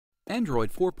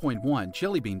Android 4.1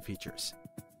 Jelly Bean features.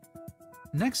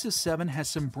 Nexus 7 has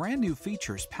some brand new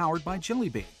features powered by Jelly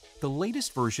Bean, the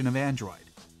latest version of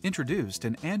Android. Introduced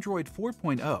in Android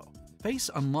 4.0, Face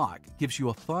Unlock gives you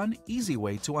a fun, easy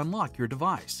way to unlock your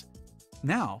device.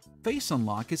 Now, Face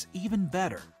Unlock is even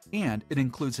better, and it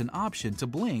includes an option to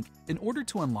blink in order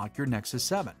to unlock your Nexus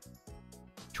 7.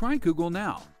 Try Google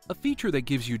Now, a feature that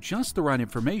gives you just the right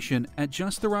information at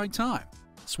just the right time.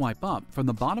 Swipe up from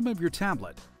the bottom of your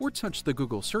tablet or touch the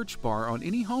Google search bar on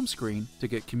any home screen to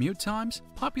get commute times,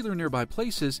 popular nearby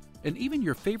places, and even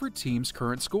your favorite team's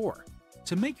current score.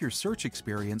 To make your search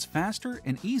experience faster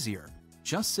and easier,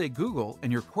 just say Google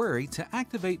in your query to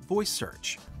activate voice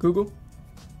search. Google,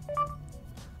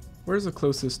 where's the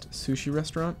closest sushi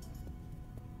restaurant?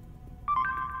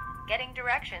 Getting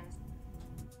directions.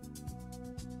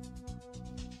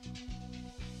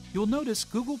 You'll notice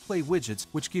Google Play widgets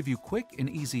which give you quick and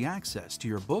easy access to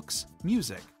your books,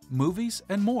 music, movies,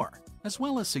 and more, as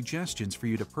well as suggestions for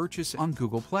you to purchase on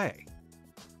Google Play.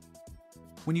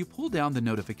 When you pull down the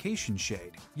notification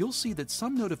shade, you'll see that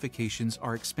some notifications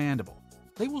are expandable.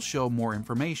 They will show more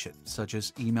information, such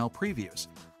as email previews,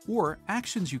 or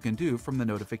actions you can do from the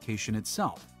notification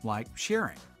itself, like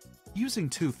sharing. Using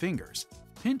 2 fingers,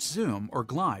 pinch zoom or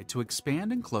glide to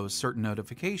expand and close certain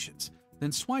notifications,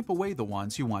 then swipe away the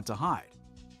ones you want to hide.